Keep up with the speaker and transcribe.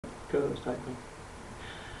co-host type thing.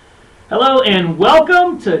 Hello and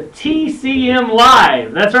welcome to TCM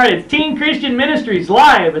Live. That's right, it's Teen Christian Ministries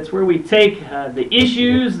Live. It's where we take the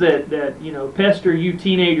issues that pester you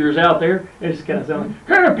teenagers out there. It just kind of sounds like,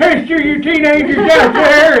 kind of pester you teenagers out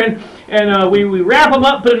there, and we wrap them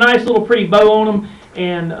up, put a nice little pretty bow on them,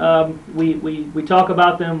 and we talk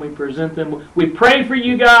about them, we present them, we pray for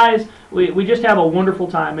you guys. We just have a wonderful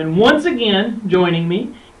time. And once again, joining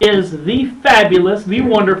me is the fabulous, the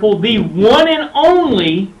wonderful, the one and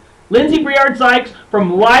only Lyndsey Breard Sikes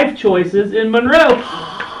from Life Choices in Monroe.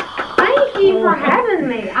 Thank you for having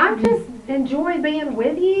me. I've just enjoyed being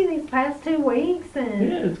with you these past 2 weeks and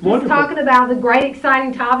just talking about the great,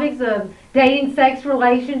 exciting topics of dating, sex,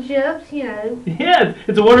 relationships, Yeah,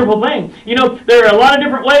 it's a wonderful thing. There are a lot of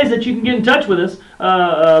different ways that you can get in touch with us.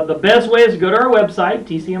 The best way is to go to our website,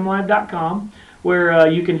 tcmlive.com, where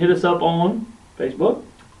you can hit us up on Facebook,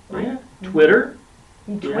 Twitter.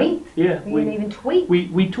 You tweet? Yeah. We didn't even tweet.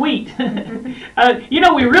 We tweet.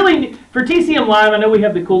 We really, for TCM Live, I know we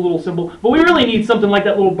have the cool little symbol, but we really need something like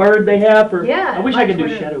that little bird they have. I wish I could do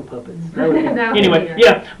shadow puppets. Anyway,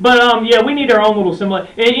 yeah. But, we need our own little symbol. And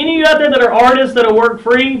any of you out there that are artists that'll work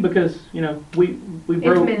free, because, we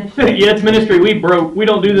broke. It's ministry. Yeah, it's ministry. We broke. We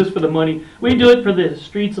don't do this for the money. We do it for the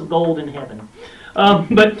streets of gold in heaven.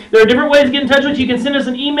 But there are different ways to get in touch with you. You can send us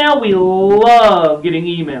an email. We love getting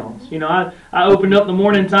emails. I opened up the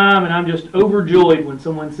morning time and I'm just overjoyed when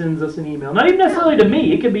someone sends us an email. Not even necessarily to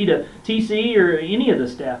me. It could be to TC or any of the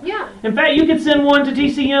staff. Yeah. In fact, you could send one to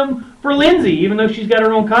TCM for Lyndsey, even though she's got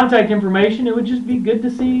her own contact information. It would just be good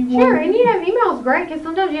to see one. Sure, and email is great because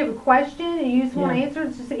sometimes you have a question and you just want to answer.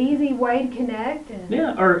 It's just an easy way to connect. And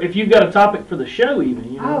or if you've got a topic for the show,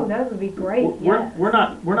 even. Oh, that would be great. We're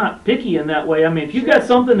not picky in that way. I mean, if you've got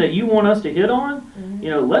something that you want us to hit on,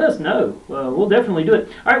 let us know. We'll definitely do it.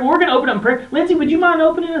 All right, well, we're going to open up in prayer. Lyndsey, would you mind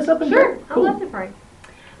opening us up in prayer? Sure, I'd love to pray.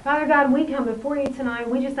 Father God, we come before you tonight.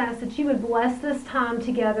 We just ask that you would bless this time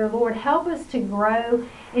together. Lord, help us to grow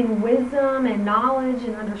in wisdom and knowledge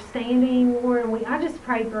and understanding, Lord. And I just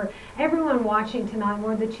pray for everyone watching tonight,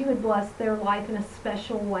 Lord, that you would bless their life in a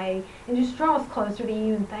special way and just draw us closer to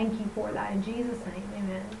you, and thank you for that. In Jesus' name,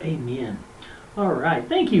 amen. Amen. All right.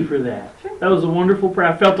 Thank you for that. Sure. That was a wonderful prayer.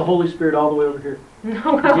 I felt the Holy Spirit all the way over here.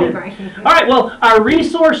 Right. All right. Well, our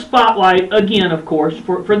resource spotlight, again, of course,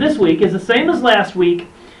 for this week is the same as last week.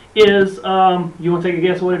 You want to take a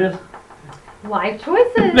guess what it is? Life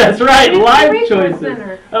Choices. That's right, Life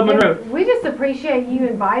Choices of Monroe. We just appreciate you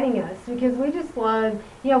inviting us because we just love,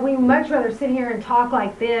 we much rather sit here and talk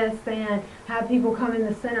like this than have people come in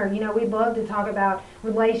the center. We'd love to talk about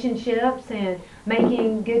relationships and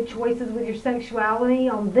making good choices with your sexuality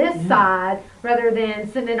on this side rather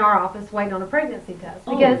than sitting in our office waiting on a pregnancy test.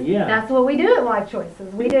 Because that's what we do at Life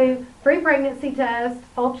Choices. We do free pregnancy tests,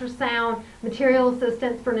 ultrasound, material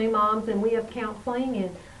assistance for new moms, and we have counseling,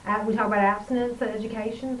 and we talk about abstinence,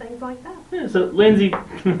 education, things like that. Yeah, so, Lyndsey,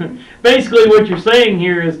 basically what you're saying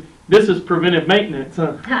here is this is preventive maintenance,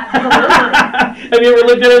 huh? Absolutely. Have you ever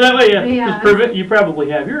looked at it that way? Yeah. You probably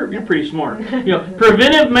have. You're pretty smart.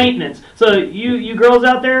 Preventive maintenance. So you girls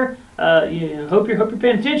out there, hope you're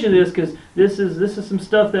paying attention to this, because this is some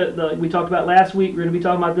stuff that we talked about last week. We're going to be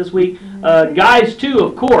talking about this week. Guys too,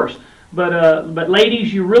 of course, but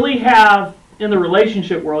ladies, you really have, in the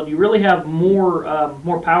relationship world, you really have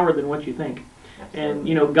more power than what you think.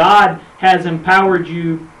 Absolutely. And God has empowered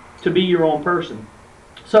you to be your own person.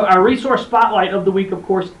 So our resource spotlight of the week, of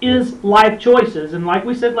course, is Life Choices. And like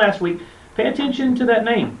we said last week, pay attention to that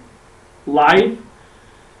name. Life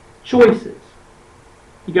Choices.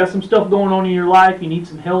 You got some stuff going on in your life. You need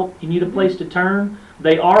some help. You need a place to turn.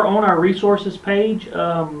 They are on our resources page.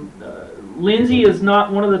 Lyndsey is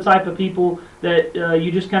not one of the type of people that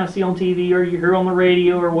you just kind of see on TV or you hear on the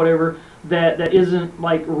radio or whatever that isn't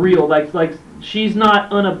like real. Like she's not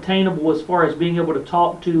unobtainable as far as being able to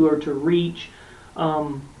talk to or to reach. We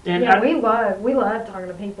love talking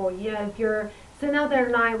to people. Yeah, if you're sitting out there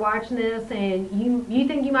tonight watching this and you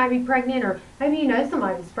think you might be pregnant, or maybe you know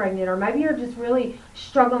somebody that's pregnant, or maybe you're just really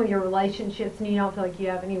struggling with your relationships and you don't feel like you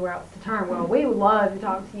have anywhere else to turn. Well, we would love to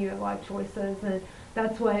talk to you at Life Choices, and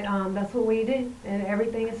that's what we do, and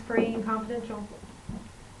everything is free and confidential.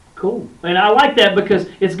 Cool. And I like that, because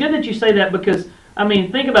it's good that you say that, because I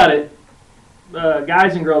mean, think about it.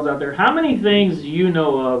 Guys and girls out there, how many things do you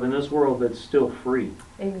know of in this world that's still free?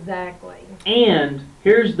 Exactly. And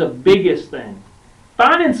here's the biggest thing.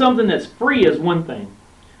 Finding something that's free is one thing,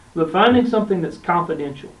 but finding something that's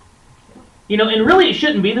confidential. And really it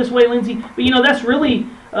shouldn't be this way, Lyndsey, but that's really,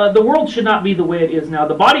 the world should not be the way it is now.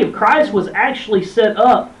 The body of Christ was actually set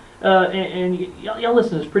up y'all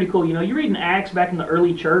listen, it's pretty cool. You know, you read in Acts back in the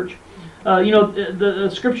early church. You know, the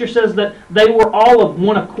scripture says that they were all of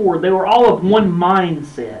one accord. They were all of one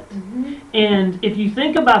mindset. Mm-hmm. And if you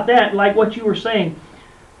think about that, like what you were saying,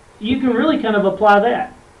 you can really kind of apply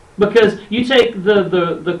that. Because you take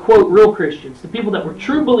the quote, real Christians, the people that were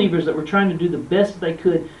true believers that were trying to do the best they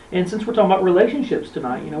could. And since we're talking about relationships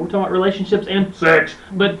tonight, you know, we're talking about relationships and sex,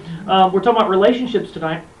 but we're talking about relationships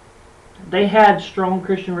tonight. They had strong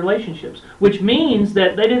Christian relationships, which means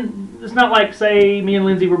that they didn't, it's not like, say, me and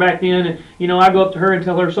Lyndsey were back then, and, you know, I go up to her and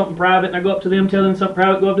tell her something private, and I go up to them, tell them something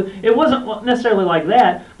private, it wasn't necessarily like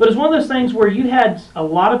that, but it's one of those things where you had a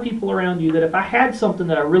lot of people around you that if I had something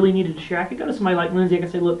that I really needed to share, I could go to somebody like Lyndsey, I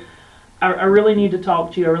could say, look, I really need to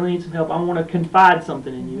talk to you, I really need some help, I want to confide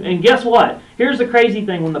something in you. And guess what? Here's the crazy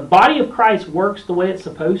thing, when the body of Christ works the way it's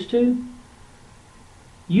supposed to,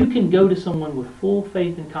 you can go to someone with full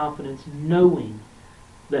faith and confidence knowing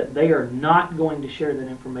that they are not going to share that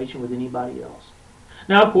information with anybody else.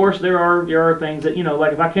 Now, of course, there are things that, you know,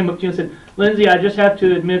 like if I came up to you and said, Lyndsey, I just have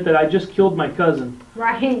to admit that I just killed my cousin.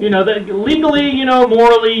 Right. You know, that legally, you know,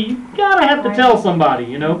 morally, you gotta have to tell somebody,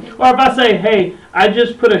 you know. Or if I say, hey, I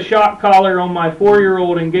just put a shock collar on my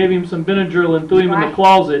 4-year-old and gave him some Benadryl and threw him in the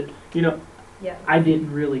closet, you know. Yes. I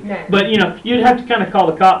didn't really. No. But, you know, you'd have to kind of call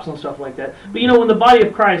the cops on stuff like that. But, you know, when the body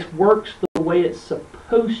of Christ works the way it's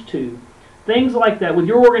supposed to, things like that with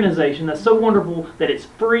your organization, that's so wonderful that it's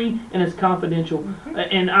free and it's confidential. Mm-hmm.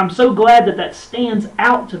 And I'm so glad that that stands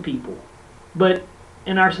out to people. But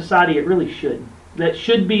in our society, it really shouldn't. That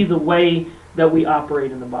should be the way that we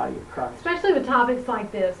operate in the body of Christ. Especially with topics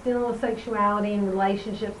like this, dealing with sexuality and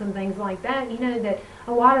relationships and things like that, you know, that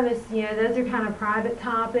a lot of us, you know, those are kind of private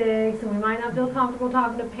topics, and we might not feel comfortable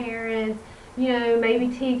talking to parents, you know, maybe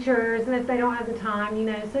teachers, and if they don't have the time, you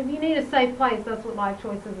know. So if you need a safe place, that's what Life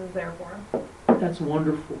Choices is there for. That's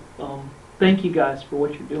wonderful. Thank you guys for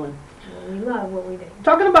what you're doing. Well, we love what we do.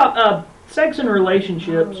 Talking about sex and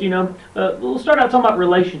relationships, you know, we'll start out talking about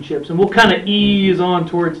relationships, and we'll kind of ease on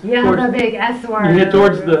towards the big S word. Yeah,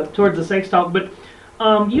 towards the sex talk. But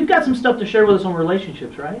you've got some stuff to share with us on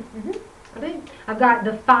relationships, right? Mm-hmm. I do. I've got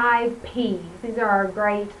the 5 P's. These are our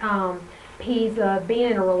great P's of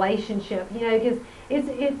being in a relationship. You know, because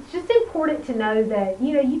it's just important to know that,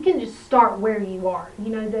 you know, you can just start where you are. You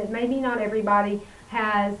know, that maybe not everybody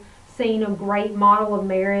has seen a great model of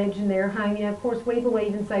marriage in their home. You know, of course, we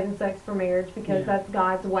believe in saving sex for marriage because that's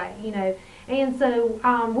God's way, you know. And so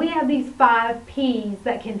we have these 5 P's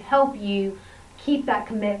that can help you keep that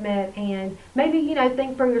commitment and maybe, you know,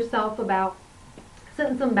 think for yourself about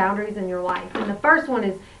setting some boundaries in your life. And the first one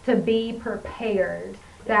is to be prepared.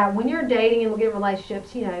 That when you're dating and looking at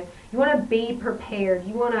relationships, you know, you want to be prepared.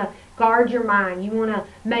 You want to guard your mind. You want to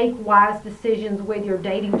make wise decisions with your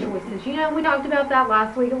dating choices. You know, we talked about that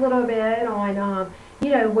last week a little bit on, you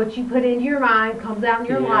know, what you put into your mind comes out in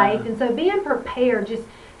your life. And so being prepared just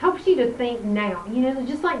helps you to think now. You know,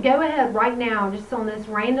 just like go ahead right now, just on this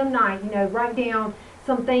random night, you know, write down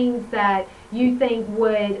some things that you think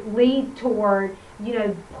would lead toward, you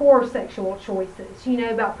know, poor sexual choices, you know,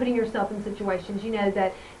 about putting yourself in situations, you know,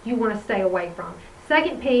 that you want to stay away from.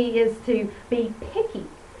 Second P is to be picky.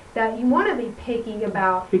 That you want to be picky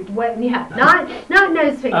about what, not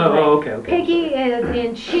nose picking. Okay. Picky is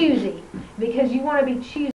in choosy, because you want to be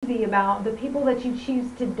choosy about the people that you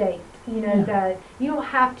choose to date. You know, that you don't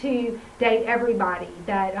have to date everybody,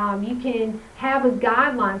 that you can have a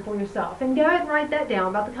guideline for yourself. And go ahead and write that down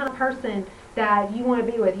about the kind of person that you want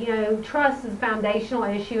to be with. You know, trust is a foundational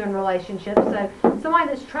issue in relationships. So somebody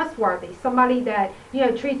that's trustworthy, somebody that, you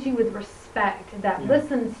know, treats you with respect, that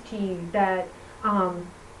listens to you, that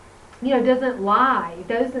you know, doesn't lie.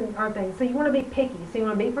 Those are things. So you want to be picky. So you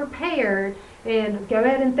want to be prepared and go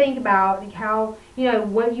ahead and think about how, you know,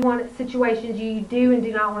 what you want, situations you do and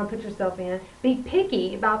do not want to put yourself in. Be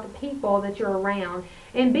picky about the people that you're around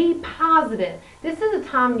and be positive. This is a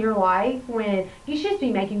time in your life when you should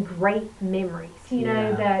be making great memories. You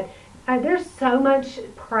know, that there's so much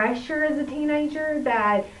pressure as a teenager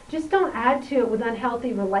that just don't add to it with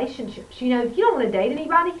unhealthy relationships. You know, if you don't want to date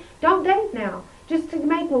anybody, don't date now. Just to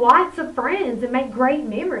make lots of friends and make great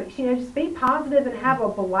memories. You know, just be positive and have a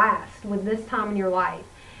blast with this time in your life.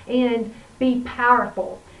 And be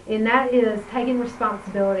powerful. And that is taking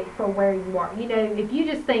responsibility for where you are. You know, if you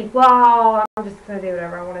just think, well, I'm just going to do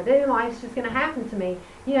whatever I want to do, life's just going to happen to me.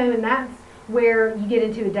 You know, and that's where you get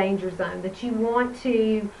into a danger zone. That you want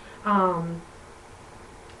to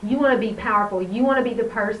be powerful. You want to be the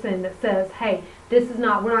person that says, hey,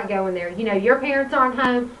 we're not going there. You know, your parents aren't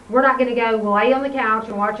home. We're not going to go lay on the couch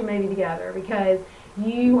and watch a movie together because,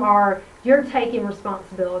 you're taking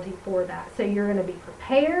responsibility for that. So you're going to be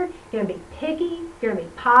prepared, you're going to be picky, you're going to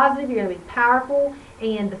be positive, you're going to be powerful,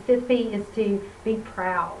 and the fifth P is to be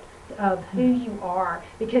proud of who you are,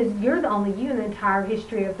 because you're the only you in the entire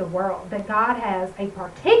history of the world, that God has a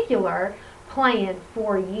particular plan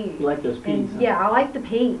for you. You like those P's? And, yeah, I like the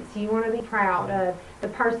P's. You want to be proud of the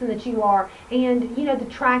person that you are, and the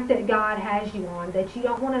track that God has you on, that you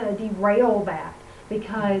don't want to derail that,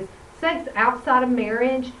 because sex outside of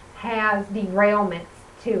marriage has derailments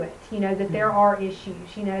to it, that there are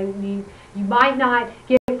issues. You might not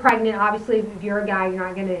get pregnant. Obviously, if you're a guy,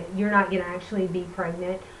 you're not gonna actually be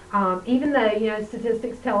pregnant. Even though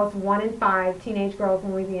statistics tell us 1 in 5 teenage girls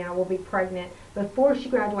in Louisiana will be pregnant before she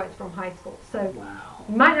graduates from high school. So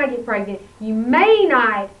you might not get pregnant. You may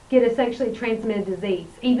not get a sexually transmitted disease,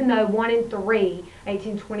 even though 1 in 3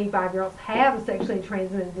 18 to 25-year-olds have a sexually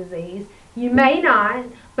transmitted disease. You may not,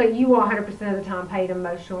 but you will 100% of the time pay an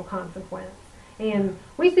emotional consequence. And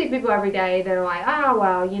we see people every day that are like, oh,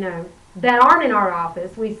 well, that aren't in our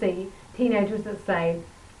office. We see teenagers that say,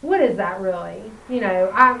 what is that really?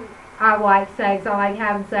 I like sex, I like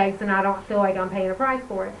having sex, and I don't feel like I'm paying a price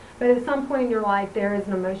for it. But at some point in your life, there is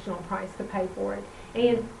an emotional price to pay for it.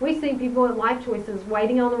 And we see people at Life Choices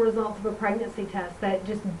waiting on the results of a pregnancy test that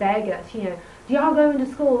just beg us, do y'all go into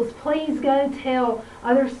schools? Please go tell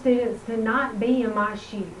other students to not be in my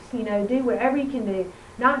shoes. Do whatever you can do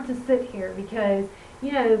not to sit here, because,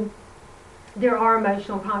 there are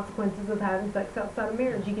emotional consequences of having sex outside of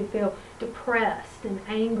marriage. You can feel depressed and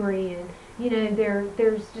angry, and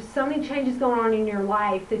there's just so many changes going on in your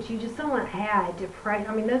life that you just don't want to have. Depression.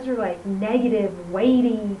 I mean, those are like negative,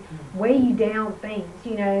 weighty, weigh you down things.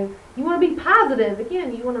 You want to be positive.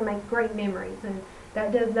 Again, you want to make great memories, and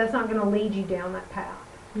that's not going to lead you down that path.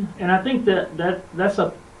 And I think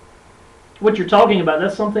that's what you're talking about.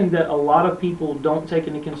 That's something that a lot of people don't take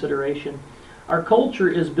into consideration. Our culture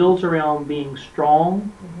is built around being strong.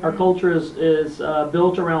 Mm-hmm. Our culture is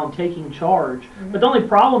built around taking charge. Mm-hmm. But the only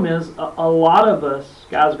problem is a lot of us,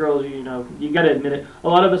 guys, girls, you got to admit it, a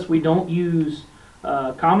lot of us, we don't use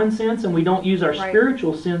common sense, and we don't use our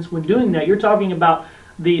spiritual sense when doing that. You're talking about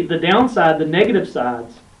the downside, the negative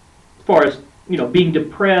sides, as far as being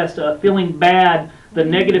depressed, feeling bad, the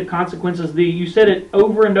negative consequences. You said it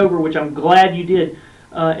over and over, which I'm glad you did,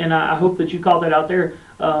 and I hope that you called that out there.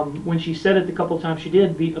 When she said it the couple of times she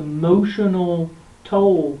did, the emotional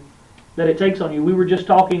toll that it takes on you. We were just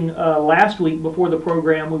talking last week before the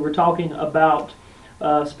program, we were talking about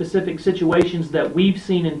specific situations that we've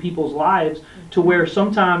seen in people's lives, to where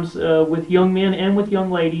sometimes with young men and with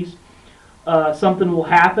young ladies, something will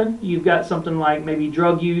happen. You've got something like maybe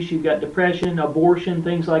drug use, you've got depression, abortion,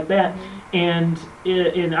 things like that. And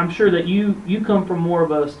I'm sure that you come from more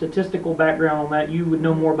of a statistical background on that. You would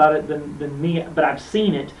know more about it than me, but I've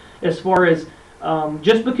seen it as far as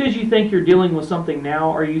just because you think you're dealing with something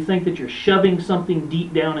now, or you think that you're shoving something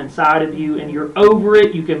deep down inside of you and you're over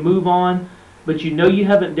it, you can move on, but you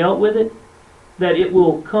haven't dealt with it, that it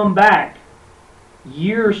will come back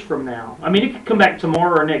years from now. I mean, it could come back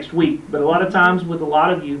tomorrow or next week, but a lot of times with a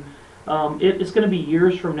lot of you, it's going to be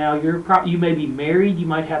years from now. You may be married, you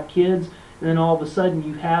might have kids, and then all of a sudden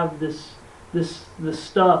you have this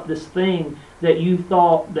stuff, this thing that you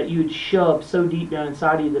thought that you had shoved so deep down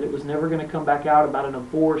inside of you that it was never going to come back out, about an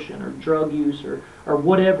abortion or drug use or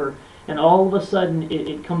whatever, and all of a sudden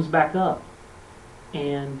it comes back up,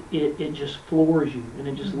 and it just floors you, and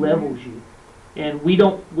it just levels you, and we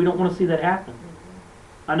don't want to see that happen.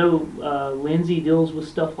 I know Lyndsey deals with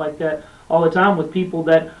stuff like that all the time with people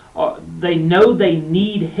that they know they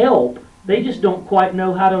need help. They just don't quite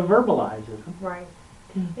know how to verbalize it. Right.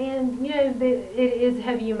 And, it is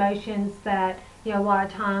heavy emotions that, a lot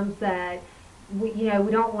of times that we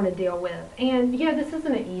don't want to deal with. And, this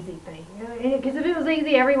isn't an easy thing. Because if it was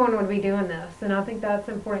easy, everyone would be doing this. And I think that's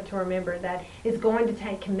important to remember, that it's going to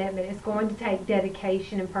take commitment. It's going to take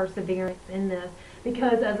dedication and perseverance in this.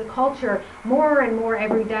 Because as a culture, more and more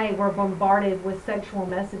every day, we're bombarded with sexual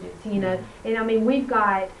messages, And I mean, we've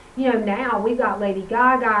got, now we've got Lady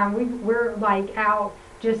Gaga, and we're like out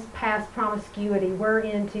just past promiscuity. We're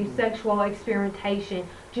into sexual experimentation,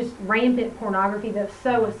 just rampant pornography that's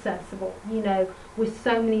so accessible, with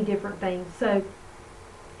so many different things. So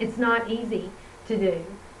it's not easy to do.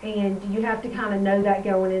 And you have to kind of know that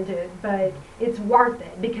going into it. But it's worth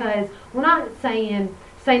it, because we're not saying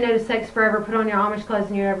say no to sex forever, put on your Amish clothes,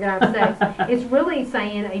 and you're never going to have sex. It's really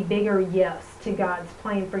saying a bigger yes to God's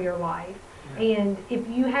plan for your life. Yeah. And if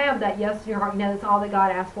you have that yes in your heart, that's all that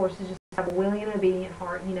God asks for, is just have a willing and obedient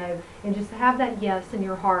heart, and just have that yes in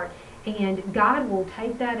your heart. And God will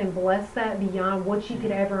take that and bless that beyond what you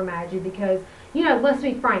could ever imagine, because, you know, let's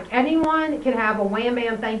be frank, anyone can have a wham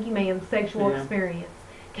bam thank you ma'am sexual experience.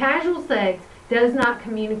 Casual sex does not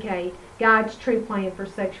communicate God's true plan for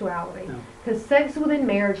sexuality. Because sex within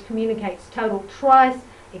marriage communicates total trust,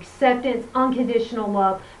 acceptance, unconditional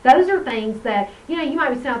love. Those are things that, you know, you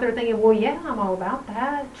might be sitting out there thinking, well, yeah, I'm all about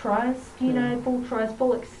that. Trust, you know, full trust,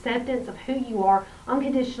 full acceptance of who you are,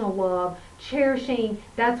 unconditional love, cherishing.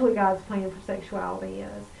 That's what God's plan for sexuality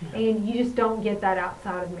is. And you just don't get that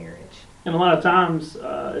outside of marriage. And a lot of times,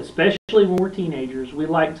 especially when we're teenagers, we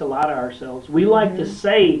like to lie to ourselves. We like to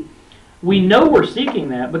say, we know we're seeking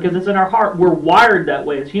that because it's in our heart. We're wired that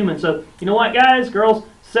way as humans. So, you know what, guys, girls,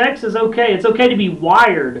 sex is okay. It's okay to be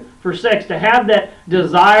wired for sex, to have that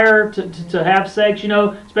desire to have sex, you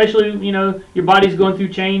know, especially, you know, your body's going through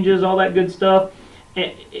changes, all that good stuff.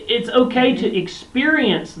 It's okay to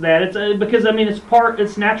experience that. It's because, I mean,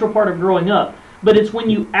 it's natural part of growing up. But it's when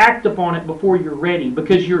you act upon it before you're ready,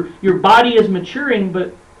 because your body is maturing,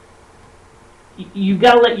 but you've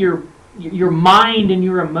got to let your mind and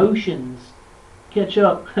your emotions catch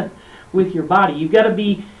up with your body. You got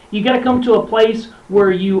to come to a place where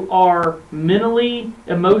you are mentally,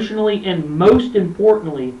 emotionally, and most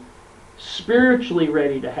importantly, spiritually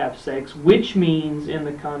ready to have sex, which means in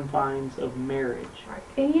the confines of marriage. Right.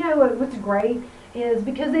 And you know what's great is,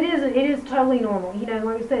 because it is totally normal. You know,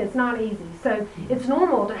 like I said, it's not easy. So it's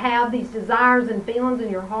normal to have these desires and feelings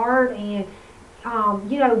in your heart, and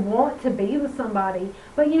you know, want to be with somebody.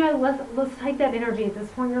 But you know, let's take that energy at this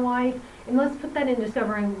point in your life, and let's put that in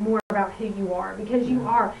discovering more about who you are, because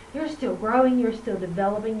you're still growing, you're still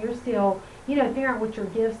developing, you're still, you know, figuring out what your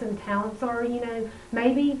gifts and talents are. You know,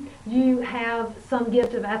 maybe you have some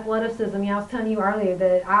gift of athleticism. You know, I was telling you earlier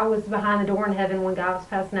that I was behind the door in heaven when God was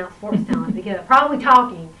passing out sports talent, because probably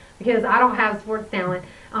talking, because I don't have sports talent.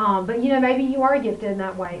 But, you know, maybe you are gifted in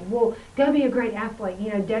that way. Well, go be a great athlete.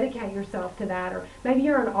 You know, dedicate yourself to that. Or maybe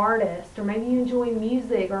you're an artist, or maybe you enjoy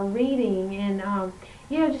music or reading. And,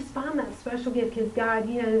 you know, just find that special gift, because God,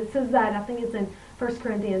 you know, it says that, I think it's in 1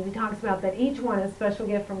 Corinthians, he talks about that each one has a special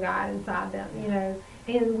gift from God inside them, you know.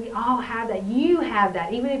 And we all have that. You have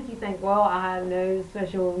that. Even if you think, well, I have no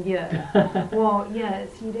special gift. Well, yes,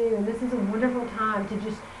 you do. And this is a wonderful time to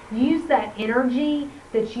just use that energy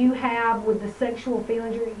that you have with the sexual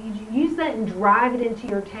feelings. You use that and drive it into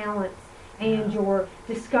your talents and your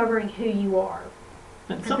discovering who you are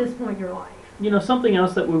at this point in your life. You know, something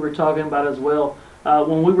else that we were talking about as well,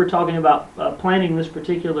 when we were talking about planning this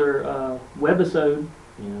particular webisode,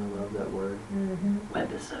 you know, I love that word,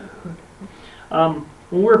 webisode.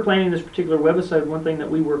 When we were planning this particular webisode, one thing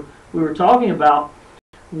that we were talking about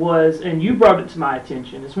was, and you brought it to my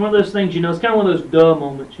attention, it's one of those things, you know, it's kind of one of those duh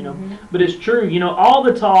moments, you know, but it's true. You know, all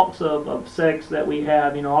the talks of sex that we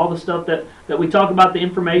have, you know, all the stuff that we talk about, the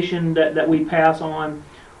information that we pass on,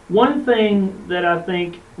 one thing that I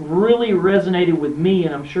think really resonated with me,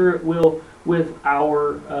 and I'm sure it will with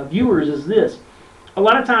our viewers, is this. A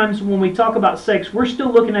lot of times when we talk about sex, we're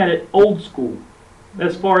still looking at it old school,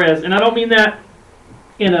 as far as, and I don't mean that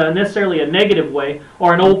in a necessarily a negative way,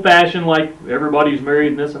 or an old-fashioned, like everybody's married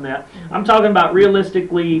and this and that. I'm talking about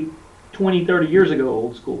realistically 20, 30 years ago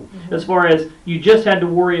old school. As far as you just had to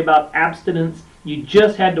worry about abstinence, you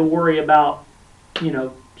just had to worry about, you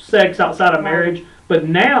know, sex outside of marriage. But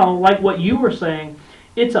now, like what you were saying,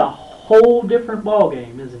 it's a whole different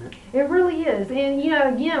ballgame, isn't it? It really is. And, you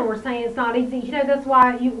know, again, we're saying it's not easy. You know, that's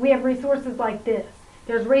why we have resources like this.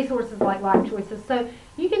 There's resources like Life Choices. So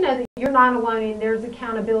you can know that you're not alone, and there's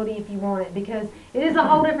accountability if you want it, because it is a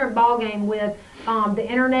whole different ballgame with the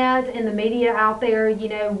internet and the media out there. You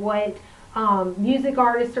know, what music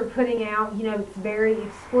artists are putting out, you know, it's very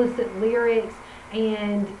explicit lyrics,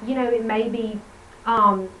 and, you know, it may be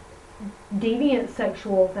deviant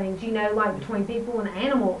sexual things, you know, like between people and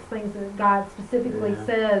animals, things that God specifically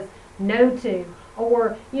says no to.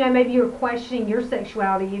 Or, you know, maybe you're questioning your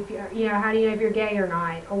sexuality, if you're, you know, how do you know if you're gay or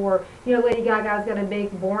not? Or, you know, Lady Gaga's got a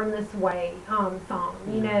big Born This Way song,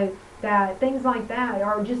 you know, that things like that,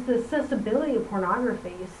 or just the accessibility of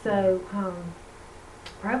pornography is so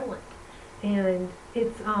prevalent. And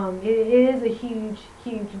it's it is a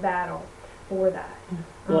huge battle for that.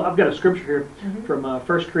 Well, I've got a scripture here from 1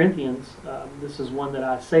 Corinthians. This is one that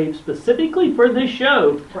I saved specifically for this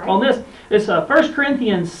show. On this, it's 1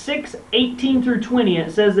 Corinthians 6:18 through 20. And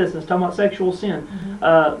it says this. It's talking about sexual sin.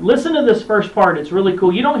 Listen to this first part. It's really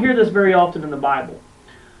cool. You don't hear this very often in the Bible.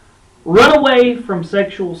 Run away from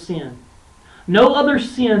sexual sin. No other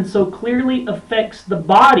sin so clearly affects the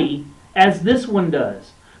body as this one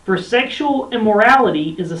does. For sexual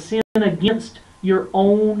immorality is a sin against your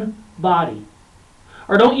own body.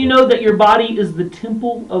 Or don't you know that your body is the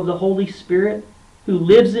temple of the Holy Spirit who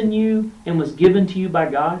lives in you and was given to you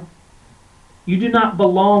by God? You do not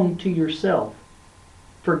belong to yourself,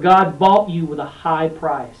 for God bought you with a high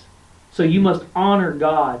price. So you must honor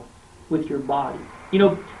God with your body. You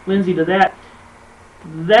know, Lyndsey, to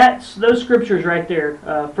that's those scriptures right there,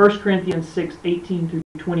 1 Corinthians 6, 18 through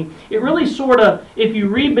 20. It really sort of, if you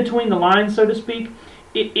read between the lines, so to speak,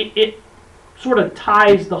 it sort of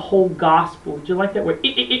ties the whole gospel. Did you like that word?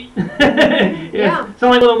 Yeah.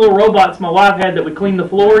 Sound like one of the little robots my wife had that would clean the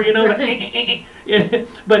floor, you know?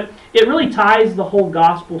 But it really ties the whole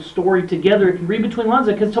gospel story together if you read between the lines,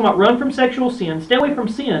 because it's talking about run from sexual sin, stay away from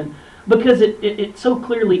sin, because it so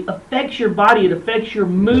clearly affects your body, it affects your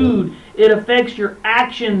mood, it affects your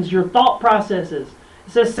actions, your thought processes.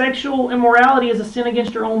 It says sexual immorality is a sin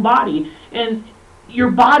against your own body, and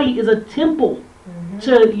your body is a temple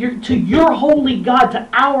to your holy God, to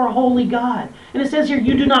our holy God. And it says here,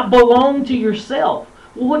 you do not belong to yourself.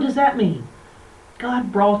 Well, what does that mean?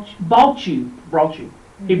 God bought you.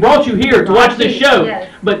 He brought you here to watch this show.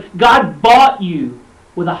 Yes. But God bought you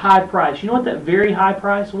with a high price. You know what that very high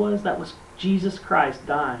price was? That was Jesus Christ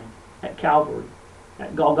dying at Calvary,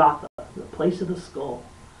 at Golgotha, the place of the skull.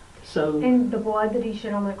 And the blood that He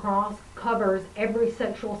shed on that cross covers every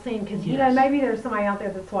sexual sin. Because, you know, maybe there's somebody out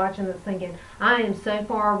there that's watching that's thinking, I am so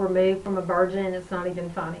far removed from a virgin, it's not even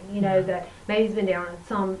funny. You know, that maybe he's been down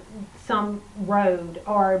some road,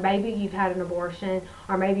 or maybe you've had an abortion,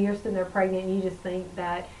 or maybe you're sitting there pregnant and you just think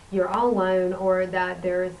that you're all alone, or that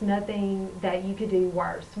there's nothing that you could do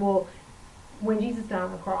worse. Well, when Jesus died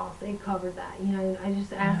on the cross, it covered that. You know, I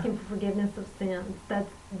just ask Him for forgiveness of sins.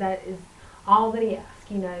 That is all that He asks.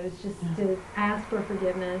 You know, it's just to ask for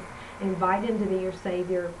forgiveness, invite Him to be your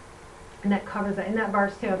Savior, and that covers that. In that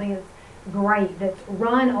verse too, I think it's great. That's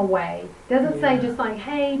run away. Doesn't say just like,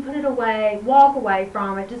 hey, put it away, walk away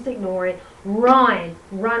from it, just ignore it. Run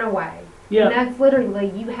away. Yeah. And that's literally,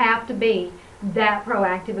 you have to be that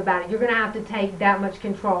proactive about it. You're going to have to take that much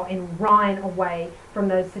control and run away from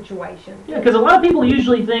those situations. Yeah, because a lot of people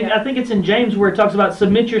usually think, I think it's in James where it talks about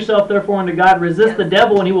submit yourself therefore unto God, resist the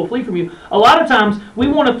devil and he will flee from you. A lot of times we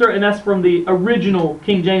want to throw, and that's from the original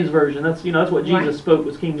King James Version. That's, you know, that's what Jesus spoke,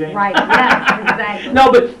 was King James. Right, yeah, exactly.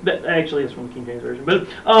 No, but that actually is from the King James Version. But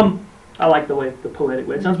I like the poetic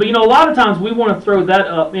way it sounds. But you know, a lot of times we want to throw that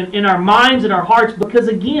up in our minds and our hearts, because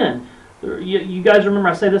again, you guys remember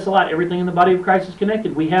I say this a lot, everything in the body of Christ is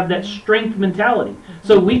connected. We have that strength mentality.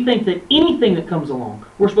 So we think that anything that comes along,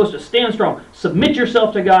 we're supposed to stand strong. Submit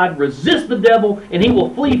yourself to God, resist the devil, and he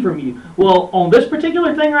will flee from you. Well, on this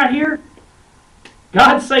particular thing right here,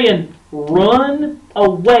 God's saying, run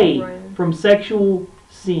away from sexual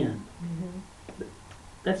sin.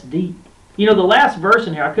 That's deep. You know, the last verse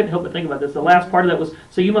in here, I couldn't help but think about this. The last part of that was,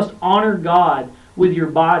 so you must honor God with your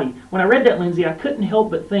body. When I read that, Lyndsey, I couldn't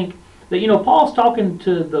help but think that, you know, Paul's talking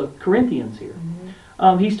to the Corinthians here.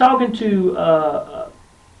 He's talking to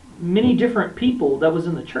many different people that was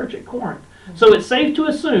in the church at Corinth. So it's safe to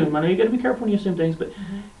assume, I know you got to be careful when you assume things, but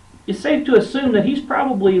it's safe to assume that he's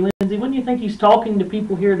probably, Lyndsey, wouldn't you think he's talking to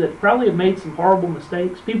people here that probably have made some horrible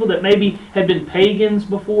mistakes? People that maybe had been pagans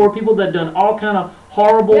before, people that had done all kind of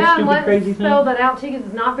horrible, stupid, crazy things. Spell that out too, because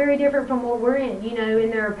it's not very different from what we're in. You know,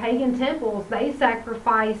 in their pagan temples, they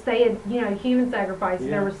sacrificed, they had, you know, human sacrifices.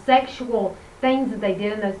 There were sexual things that they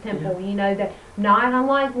did in those temples, you know, that not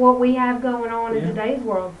unlike what we have going on in today's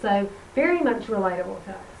world. So very much relatable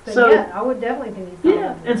to us. So yeah, I would definitely think he's talking to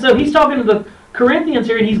them. And so he's talking to the Corinthians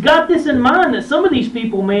here, and he's got this in mind that some of these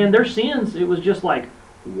people, man, their sins, it was just like,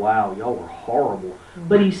 wow, y'all were horrible.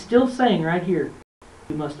 But he's still saying right here,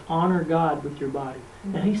 you must honor God with your body.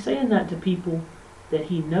 And he's saying that to people that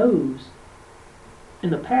he knows in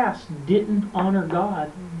the past didn't honor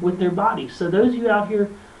God with their bodies. So those of you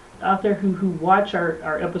out there who watch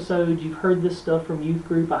our episodes, you've heard this stuff from youth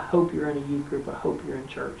group. I hope you're in a youth group. I hope you're in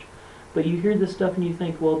church. But you hear this stuff and you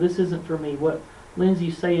think, well, this isn't for me. What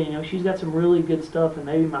Lyndsey's saying, you know, she's got some really good stuff and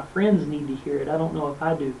maybe my friends need to hear it. I don't know if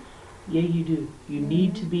I do. Yeah, you do. You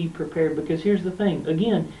need to be prepared, because here's the thing.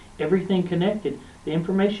 Again, everything connected. The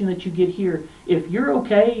information that you get here, if you're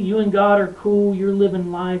okay, you and God are cool, you're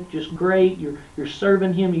living life just great, you're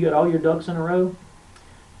serving Him, you got all your ducks in a row,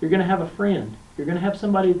 you're going to have a friend. You're going to have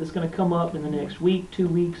somebody that's going to come up in the next week, 2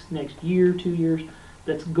 weeks, next year, 2 years,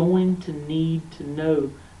 that's going to need to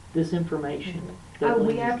know this information.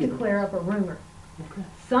 We have to clear up a rumor. Okay.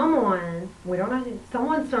 Someone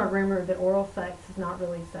started a rumor that oral sex is not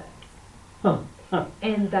really sex.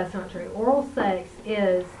 And that's not true. Oral sex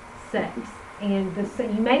is sex. And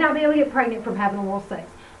you may not be able to get pregnant from having oral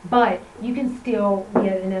sex, but you can still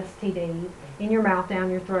get an STD in your mouth, down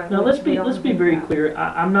your throat. Now which we don't let's be think very about. clear.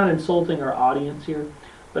 I'm not insulting our audience here,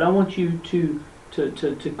 but I want you to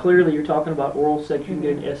clearly, you're talking about oral sex, you can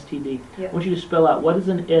get an STD. Yes. I want you to spell out, what is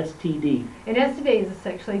an STD? An STD is a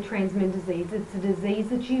sexually transmitted disease. It's a disease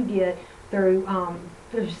that you get through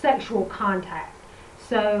sexual contact.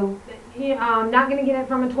 So, I'm not going to get it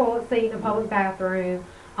from a toilet seat in a public bathroom,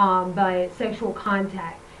 but sexual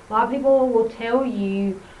contact. A lot of people will tell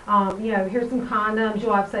you, here's some condoms,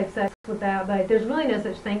 you'll have safe sex with that, but there's really no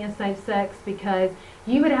such thing as safe sex, because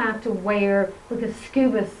you would have to wear like a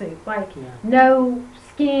scuba suit, like no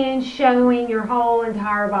skin showing your whole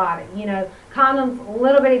entire body. Condoms, a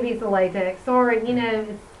little bitty piece of latex, or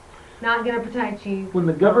it's not going to protect you. When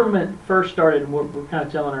the government first started, and we're kind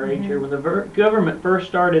of telling our age here, when the government first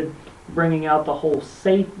started bringing out the whole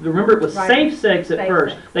safe, remember it was safe sex at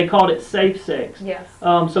first. Sex. They called it safe sex. Yes.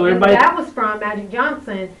 So everybody. And that was from Magic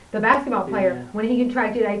Johnson, the basketball player, when he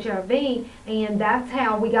contracted HIV, and that's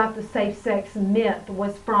how we got the safe sex myth,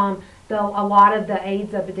 was from a lot of the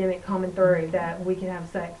AIDS epidemic coming through, that we can have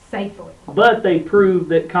sex safely. But they proved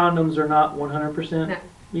that condoms are not 100%.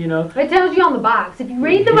 No. It tells you on the box. If you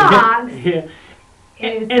read the box,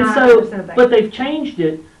 and so, but they've changed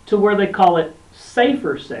it to where they call it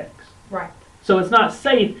safer sex. Right. So it's not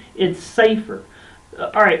safe, it's safer.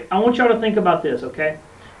 All right, I want y'all to think about this, okay?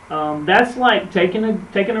 That's like taking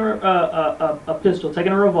a pistol,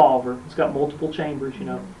 taking a revolver. It's got multiple chambers,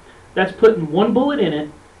 That's putting one bullet in it,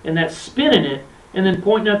 and that's spinning it, and then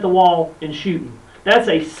pointing at the wall and shooting. That's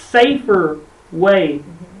a safer way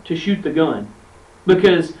to shoot the gun.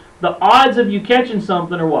 Because the odds of you catching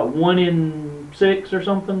something are what, 1 in 6 or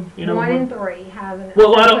something? 1 in 3 have an.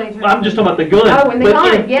 Well, I'm just talking about the gun. Oh, in the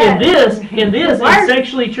gun, yes. In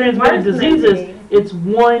sexually transmitted diseases, it's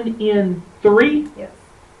 1 in 3. Yes.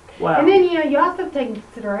 Wow. And then you also have to take into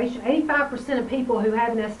consideration 85% of people who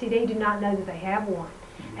have an STD do not know that they have one.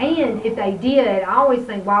 And if they did, I always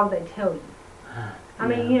think, why would they tell you? I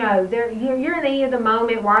mean, you're in the heat of the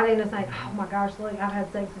moment. Why are they going to say, oh my gosh, look, I've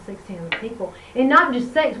had sex with 16 other people? And not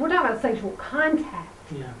just sex, we're talking about sexual contact.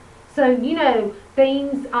 Yeah. So,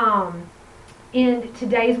 things in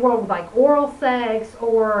today's world, like oral sex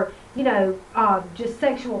or, just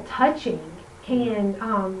sexual touching,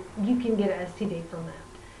 you can get an STD from that.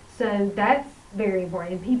 So that's very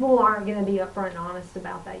important. And people aren't going to be upfront and honest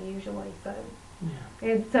about that usually. So. Yeah.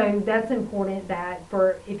 And so that's important that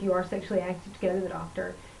if you are sexually active, to go to the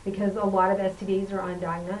doctor, because a lot of STDs are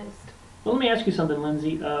undiagnosed. Well, let me ask you something,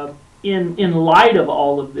 Lyndsey. In light of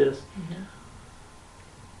all of this,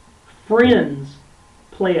 friends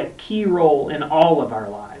play a key role in all of our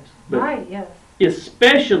lives. But right, yes.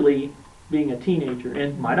 Especially being a teenager,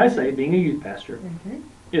 and might I say, being a youth pastor.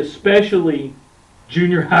 Especially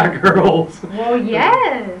junior high girls. Well,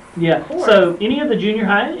 yes. Yeah. So any of the junior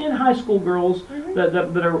high and high school girls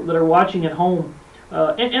that are watching at home,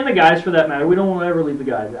 and the guys for that matter, we don't want to ever leave the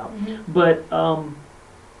guys out. But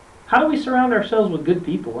how do we surround ourselves with good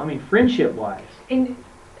people? I mean, friendship wise. And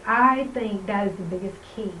I think that is the biggest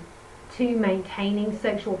key to maintaining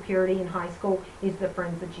sexual purity in high school, is the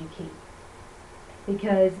friends that you keep.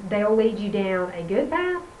 Because they'll lead you down a good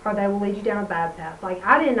path, or they will lead you down a bad path. Like,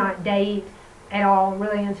 I did not date at all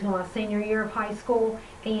really until my senior year of high school,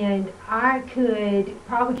 and I could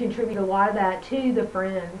probably contribute a lot of that to the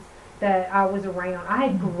friends that I was around. I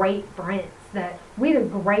had great friends that we had a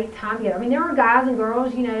great time together. I mean, there were guys and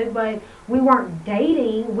girls, but we weren't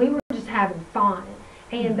dating, we were just having fun.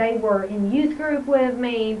 And they were in youth group with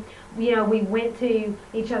me. We went to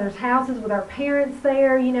each other's houses with our parents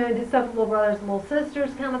there, did stuff with little brothers and little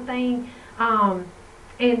sisters kind of thing.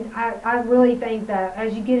 And I really think that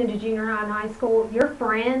as you get into junior high and high school, your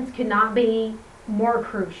friends could not be more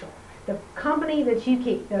crucial. The company that you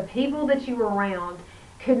keep, the people that you were around,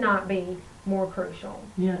 could not be more crucial.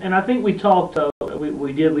 Yeah, and I think we talked,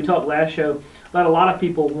 we talked last show about a lot of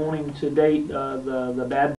people wanting to date the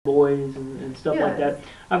bad boys and stuff like that.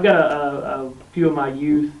 I've got a few of my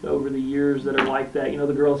youth over the years that are like that.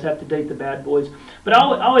 The girls have to date the bad boys. But I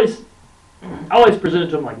always present it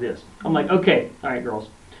to them like this. I'm like, okay, all right, girls.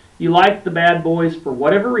 You like the bad boys for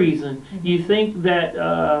whatever reason. You think that,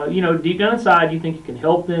 deep down inside, you think you can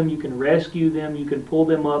help them, you can rescue them, you can pull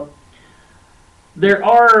them up. There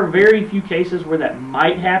are very few cases where that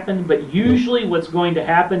might happen, but usually what's going to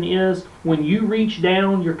happen is when you reach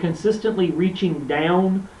down, you're consistently reaching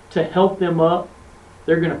down to help them up,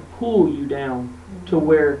 they're going to pull you down to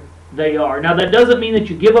where they are. Now, that doesn't mean that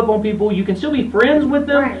you give up on people. You can still be friends with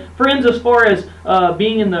them. Right. Friends as far as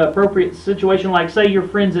being in the appropriate situation, like say you're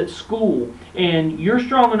friends at school and you're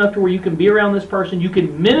strong enough to where you can be around this person, you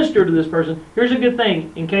can minister to this person. Here's a good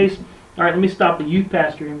thing in case, all right, let me stop the youth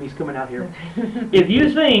pastor in me's coming out here. If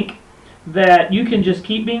you think that you can just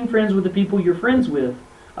keep being friends with the people you're friends with,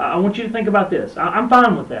 I want you to think about this. I'm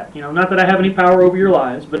fine with that. You know, not that I have any power over your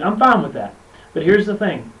lives, but I'm fine with that. But here's the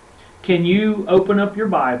thing. Can you open up your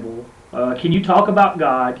Bible? Can you talk about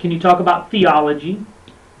God? Can you talk about theology?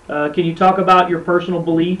 Can you talk about your personal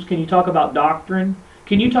beliefs? Can you talk about doctrine?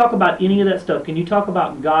 Can you talk about any of that stuff? Can you talk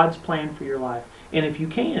about God's plan for your life? And if you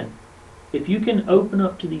can open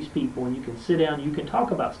up to these people and you can sit down and you can talk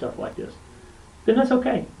about stuff like this, then that's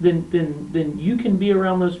okay. Then you can be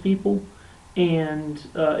around those people and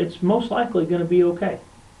it's most likely going to be okay.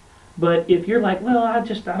 But if you're like, well, I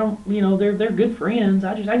don't, you know, they're good friends.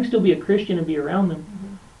 I can still be a Christian and be around them.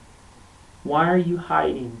 Mm-hmm. Why are you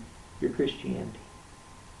hiding your Christianity?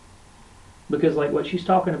 Because like what she's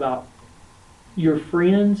talking about, your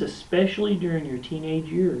friends, especially during your teenage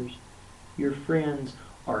years, your friends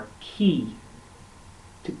are key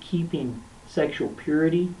to keeping sexual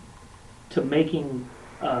purity, to making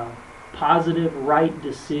positive, right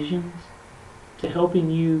decisions, to helping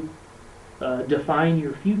you define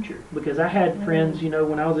your future. Because I had friends, you know,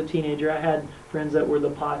 when I was a teenager, I had friends that were the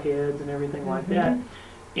potheads and everything like that.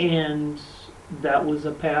 And that was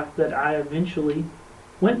a path that I eventually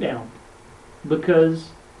went down. Because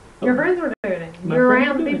your friends were doing it. You're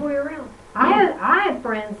around the people you're around. Yeah. I had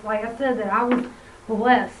friends, like I said, that I was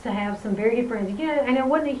blessed to have some very good friends. You know, and it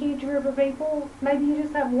wasn't a huge group of people. Maybe you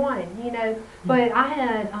just have one, you know. But I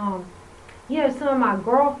had, you know, some of my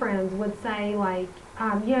girlfriends would say, like,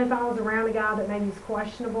 you know, if I was around a guy that maybe was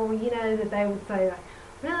questionable, you know, that they would say, like,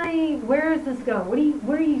 really, where is this going?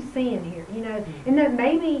 What are you seeing here? You know, and that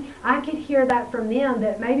maybe I could hear that from them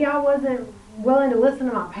that maybe I wasn't willing to listen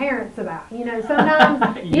to my parents about. You know,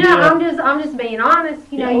 sometimes, you know, I'm just being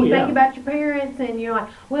honest. You know, you think about your parents and you're like,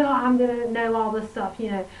 well, I'm gonna know all this stuff.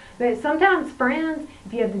 You know, but sometimes friends,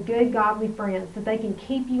 if you have the good godly friends, that they can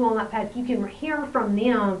keep you on that path. You can hear from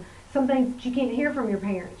them some things that you can't hear from your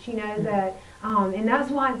parents. You know that. And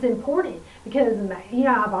that's why it's important, because, you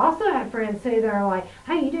know, I've also had friends too that are like,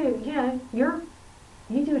 hey, you do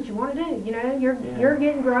what you want to do, you know, you're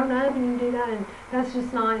getting grown up and you do that, and that's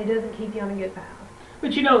just not, it doesn't keep you on a good path.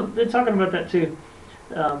 But you know, they're talking about that too.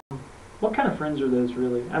 What kind of friends are those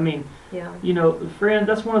really? I mean, you know, friends,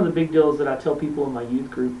 that's one of the big deals that I tell people in my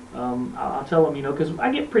youth group. I'll tell them, you know, because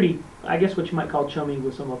I get pretty, I guess what you might call chummy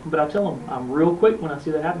with some of them, but I tell them, I'm real quick when I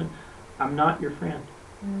see that happen, I'm not your friend.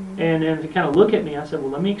 And to kind of look at me, I said,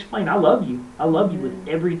 well, let me explain. I love you. I love you with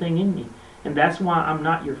everything in me. And that's why I'm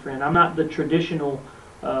not your friend. I'm not the traditional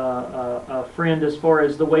friend as far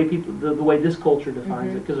as the way people, the way this culture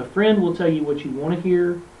defines it. Because a friend will tell you what you want to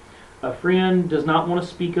hear. A friend does not want to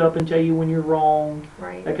speak up and tell you when you're wrong.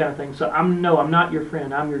 Right. That kind of thing. So I'm not your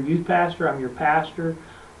friend. I'm your youth pastor. I'm your pastor.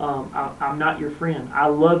 I'm not your friend. I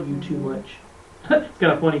love you too much. It's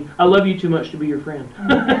kind of funny. I love you too much to be your friend.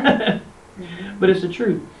 But it's the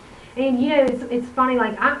truth. And you know, it's funny,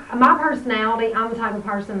 like my personality, I'm the type of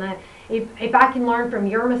person that if I can learn from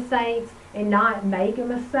your mistakes and not make a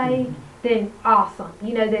mistake, then awesome.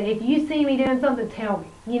 You know, that if you see me doing something, tell me,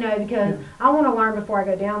 you know, because I want to learn before I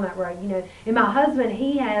go down that road, you know. And my husband,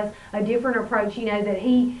 he has a different approach, you know, that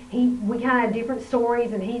we kind of have different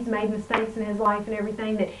stories, and he's made mistakes in his life and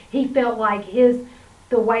everything, that he felt like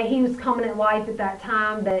the way he was coming at life at that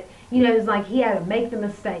time, that, you know, it's like he had to make the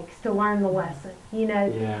mistakes to learn the lesson, you know.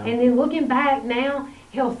 And then looking back now,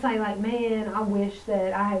 he'll say, like, man, I wish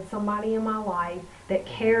that I had somebody in my life that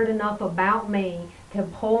cared enough about me to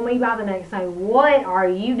pull me by the neck and say, what are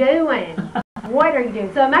you doing? What are you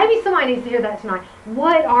doing? So maybe somebody needs to hear that tonight.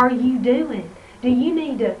 What are you doing? Do you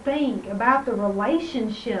need to think about the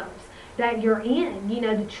relationships that you're in, you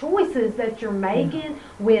know, the choices that you're making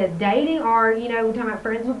with dating, or, you know, we're talking about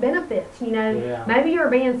friends with benefits, you know, maybe you're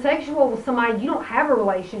being sexual with somebody you don't have a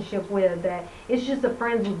relationship with, that it's just a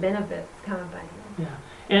friends with benefits kind of thing.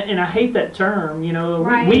 And I hate that term, you know,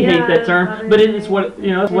 we hate that term, but it's what,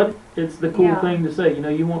 you know, it's the cool thing to say, you know,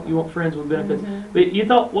 you want friends with benefits. But you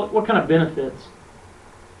thought, what kind of benefits?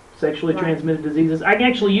 Sexually transmitted diseases. I can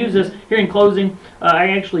actually use this here in closing. I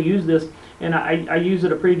actually use this, and I use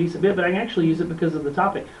it a pretty decent bit, but I can actually use it because of the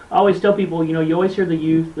topic. I always tell people, you know, you always hear the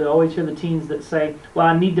youth, you always hear the teens that say, well,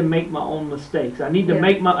 I need to make my own mistakes. I need to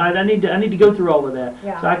make my, I need to go through all of that.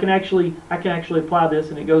 So I can actually apply this,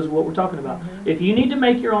 and it goes with what we're talking about. If you need to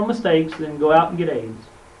make your own mistakes, then go out and get AIDS.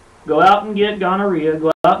 Go out and get gonorrhea.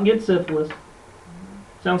 Go out and get syphilis.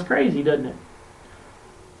 Sounds crazy, doesn't it?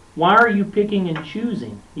 why are you picking and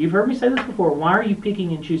choosing? You've heard me say this before. Why are you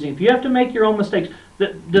picking and choosing? If you have to make your own mistakes,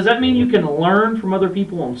 does that mean you can learn from other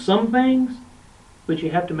people on some things, but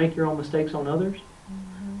you have to make your own mistakes on others?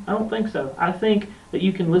 I don't think so. I think that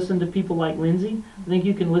you can listen to people like Lyndsey. I think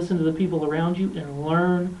you can listen to the people around you and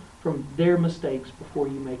learn from their mistakes before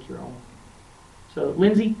you make your own. So,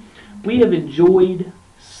 Lyndsey, we have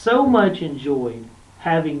so much enjoyed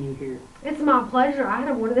having you here. It's my pleasure.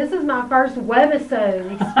 This is my first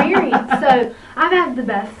webisode experience, so I've had the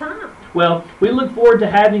best time. Well, we look forward to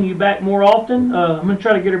having you back more often. I'm going to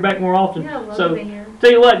try to get her back more often. Yeah, I'd love to be here.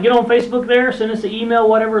 Tell you what, get on Facebook there, send us an email,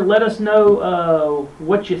 whatever. Let us know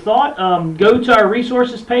what you thought. Go to our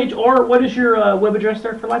resources page, or what is your web address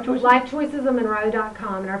there for Life Choices?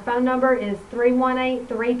 LifeChoicesOfMonroe.com, and our phone number is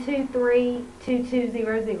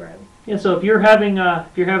 318-323-2200. Yeah, so if you're having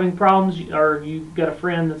problems, or you've got a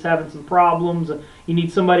friend that's having some problems, you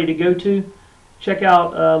need somebody to go to, check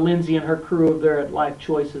out Lyndsey and her crew over there at Life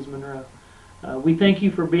Choices Monroe. We thank you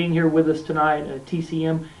for being here with us tonight at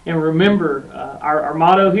TCM, and remember our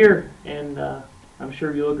motto here, and I'm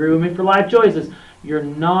sure you'll agree with me for Life Choices: you're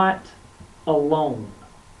not alone.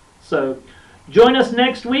 So join us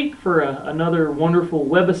next week for another wonderful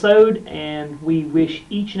webisode, and we wish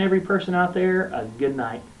each and every person out there a good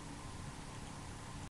night.